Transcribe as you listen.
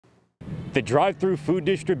The drive-through food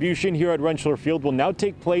distribution here at Rentschler Field will now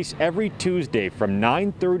take place every Tuesday from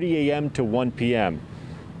 9:30 a.m. to 1 p.m.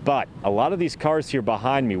 But a lot of these cars here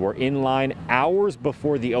behind me were in line hours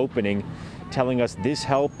before the opening, telling us this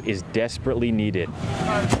help is desperately needed.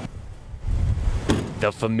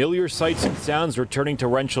 The familiar sights and sounds returning to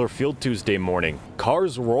Rentschler Field Tuesday morning.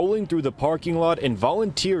 Cars rolling through the parking lot and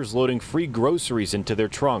volunteers loading free groceries into their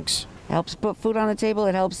trunks. It helps put food on the table.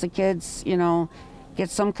 It helps the kids, get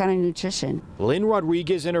some kind of nutrition. Lynn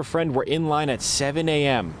Rodriguez and her friend were in line at 7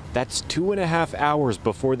 a.m. That's 2.5 hours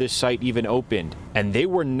before this site even opened. And they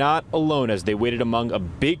were not alone as they waited among a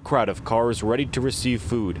big crowd of cars ready to receive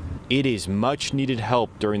food. It is much needed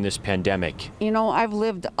help during this pandemic. I've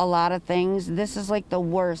lived a lot of things. This is like the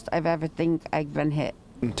worst I've ever think I've been hit.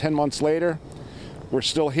 10 months later, we're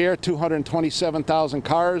still here, 227,000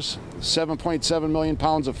 cars, 7.7 million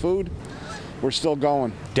pounds of food. We're still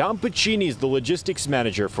going. Don Pacini is the logistics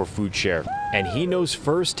manager for Foodshare, and he knows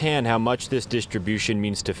firsthand how much this distribution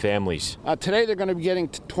means to families. Today they're going to be getting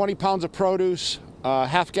 20 pounds of produce,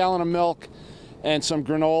 half gallon of milk, and some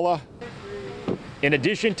granola. In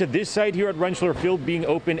addition to this site here at Rentschler Field being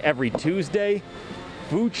open every Tuesday,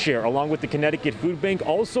 Foodshare, along with the Connecticut Food Bank,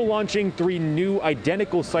 also launching 3 new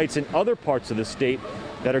identical sites in other parts of the state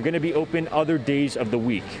that are going to be open other days of the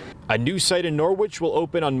week. A new site in Norwich will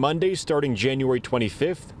open on Monday starting January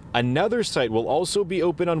 25th. Another site will also be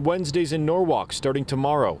open on Wednesdays in Norwalk starting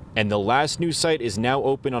tomorrow. And the last new site is now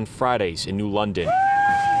open on Fridays in New London.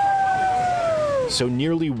 So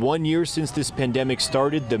nearly 1 year since this pandemic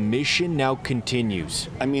started, the mission now continues.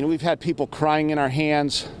 We've had people crying in our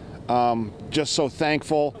hands, just so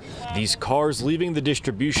thankful. These cars leaving the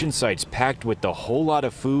distribution sites packed with a whole lot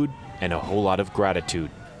of food and a whole lot of gratitude.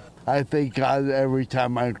 I thank God every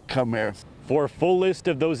time I come here. For a full list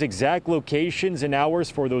of those exact locations and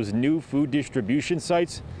hours for those new food distribution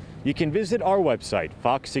sites, you can visit our website,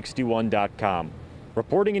 fox61.com.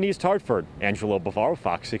 Reporting in East Hartford, Angelo Bavaro,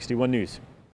 Fox 61 News.